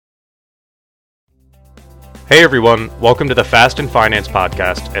Hey everyone, welcome to the Fast and Finance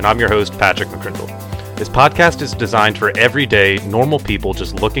podcast, and I'm your host, Patrick McCrindle. This podcast is designed for everyday, normal people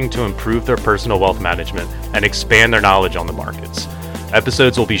just looking to improve their personal wealth management and expand their knowledge on the markets.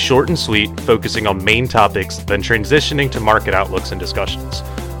 Episodes will be short and sweet, focusing on main topics, then transitioning to market outlooks and discussions.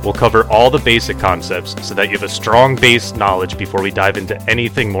 We'll cover all the basic concepts so that you have a strong base knowledge before we dive into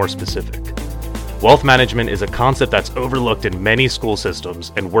anything more specific. Wealth management is a concept that's overlooked in many school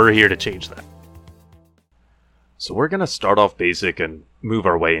systems, and we're here to change that. So we're going to start off basic and move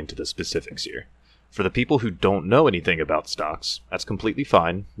our way into the specifics here. For the people who don't know anything about stocks, that's completely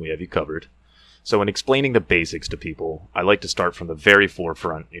fine. We have you covered. So in explaining the basics to people, I like to start from the very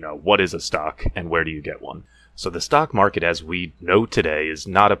forefront, what is a stock and where do you get one? So the stock market as we know today is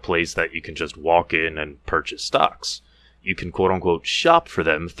not a place that you can just walk in and purchase stocks. You can quote unquote shop for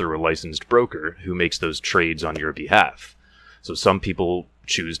them through a licensed broker who makes those trades on your behalf. So some people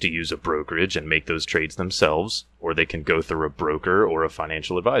choose to use a brokerage and make those trades themselves, or they can go through a broker or a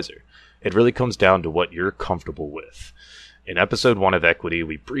financial advisor. It really comes down to what you're comfortable with. In episode 1 of Equity,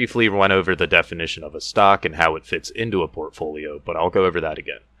 we briefly went over the definition of a stock and how it fits into a portfolio, but I'll go over that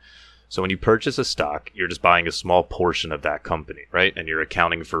again. So when you purchase a stock, you're just buying a small portion of that company, right? And you're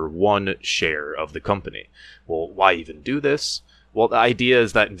accounting for one share of the company. Well, why even do this? Well, the idea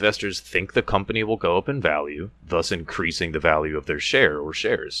is that investors think the company will go up in value, thus increasing the value of their share or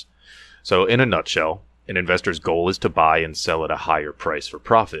shares. So in a nutshell, an investor's goal is to buy and sell at a higher price for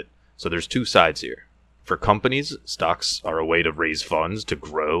profit. So there's two sides here. For companies, stocks are a way to raise funds to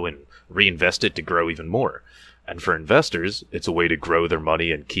grow and reinvest it to grow even more. And for investors, it's a way to grow their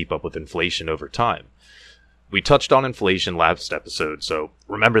money and keep up with inflation over time. We touched on inflation last episode, so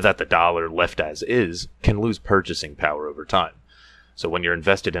remember that the dollar left as is can lose purchasing power over time. So when you're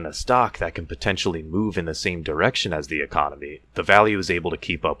invested in a stock that can potentially move in the same direction as the economy, the value is able to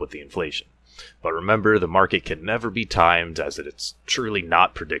keep up with the inflation. But remember, the market can never be timed as it's truly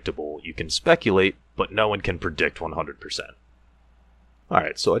not predictable. You can speculate, but no one can predict 100%.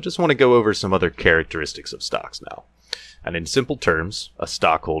 Alright, so I just want to go over some other characteristics of stocks now. And in simple terms, a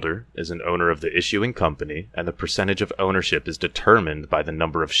stockholder is an owner of the issuing company, and the percentage of ownership is determined by the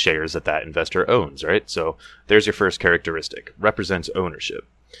number of shares that investor owns, right? So there's your first characteristic, represents ownership.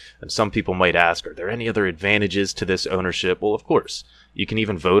 And some people might ask, are there any other advantages to this ownership? Well, of course. You can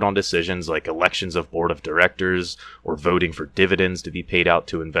even vote on decisions like elections of board of directors or voting for dividends to be paid out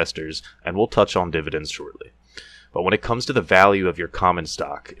to investors, and we'll touch on dividends shortly. But when it comes to the value of your common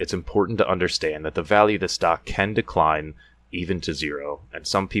stock, it's important to understand that the value of the stock can decline even to zero, and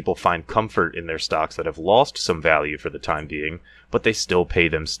some people find comfort in their stocks that have lost some value for the time being, but they still pay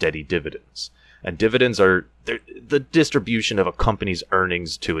them steady dividends. And dividends are the distribution of a company's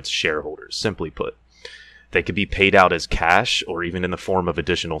earnings to its shareholders, simply put. They could be paid out as cash or even in the form of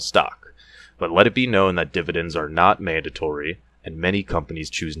additional stock. But let it be known that dividends are not mandatory, and many companies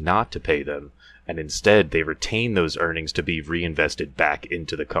choose not to pay them, and instead they retain those earnings to be reinvested back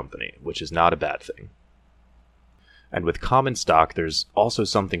into the company, which is not a bad thing. And with common stock, there's also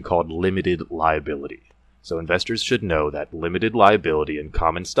something called limited liability. So investors should know that limited liability in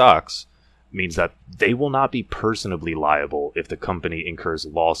common stocks means that they will not be personally liable if the company incurs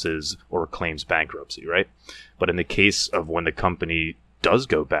losses or claims bankruptcy, right? But in the case of when the company does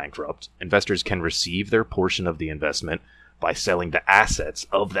go bankrupt, investors can receive their portion of the investment by selling the assets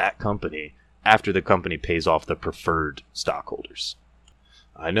of that company after the company pays off the preferred stockholders.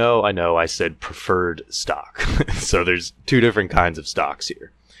 I know, I said preferred stock. So there's two different kinds of stocks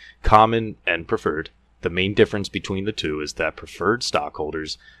here. Common and preferred. The main difference between the two is that preferred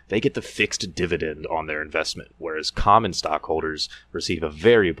stockholders, they get the fixed dividend on their investment, whereas common stockholders receive a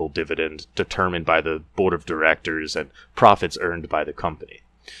variable dividend determined by the board of directors and profits earned by the company.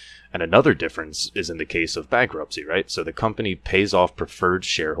 And another difference is in the case of bankruptcy, right? So the company pays off preferred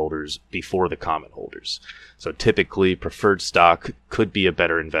shareholders before the common holders. So typically, preferred stock could be a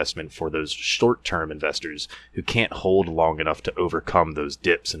better investment for those short-term investors who can't hold long enough to overcome those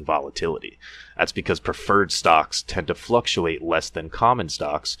dips in volatility. That's because preferred stocks tend to fluctuate less than common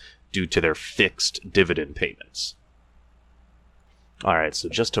stocks due to their fixed dividend payments. Alright, so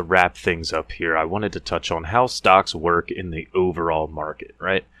just to wrap things up here, I wanted to touch on how stocks work in the overall market,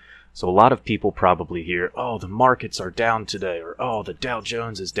 right? So a lot of people probably hear, oh, the markets are down today, or oh, the Dow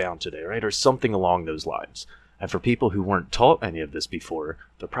Jones is down today, right? Or something along those lines. And for people who weren't taught any of this before,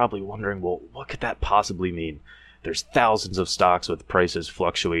 they're probably wondering, well, what could that possibly mean? There's thousands of stocks with prices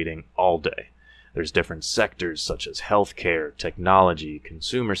fluctuating all day. There's different sectors such as healthcare, technology,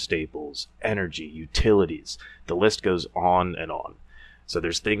 consumer staples, energy, utilities. The list goes on and on. So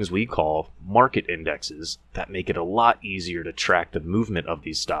there's things we call market indexes that make it a lot easier to track the movement of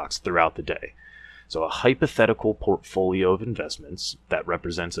these stocks throughout the day. So a hypothetical portfolio of investments that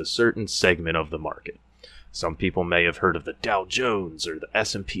represents a certain segment of the market. Some people may have heard of the Dow Jones or the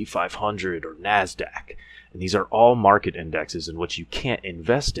S&P 500 or NASDAQ, and these are all market indexes in which you can't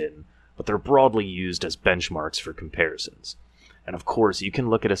invest in, but they're broadly used as benchmarks for comparisons. And of course, you can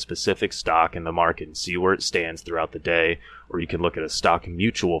look at a specific stock in the market and see where it stands throughout the day, or you can look at a stock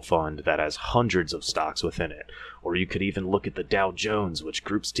mutual fund that has hundreds of stocks within it, or you could even look at the Dow Jones, which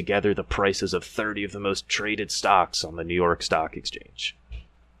groups together the prices of 30 of the most traded stocks on the New York Stock Exchange.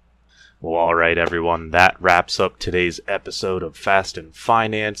 Well, alright everyone, that wraps up today's episode of Fast and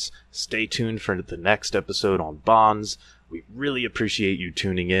Finance. Stay tuned for the next episode on bonds. We really appreciate you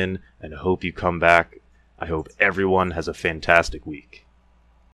tuning in and hope you come back. I hope everyone has a fantastic week.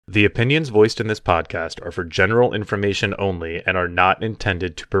 The opinions voiced in this podcast are for general information only and are not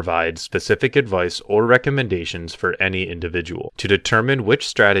intended to provide specific advice or recommendations for any individual. To determine which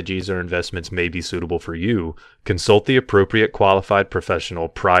strategies or investments may be suitable for you, consult the appropriate qualified professional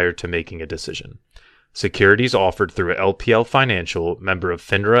prior to making a decision. Securities offered through LPL Financial, member of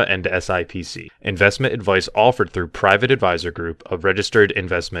FINRA and SIPC. Investment advice offered through Private Advisor Group, a registered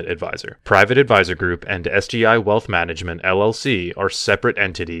investment advisor. Private Advisor Group and SGI Wealth Management, LLC are separate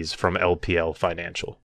entities from LPL Financial.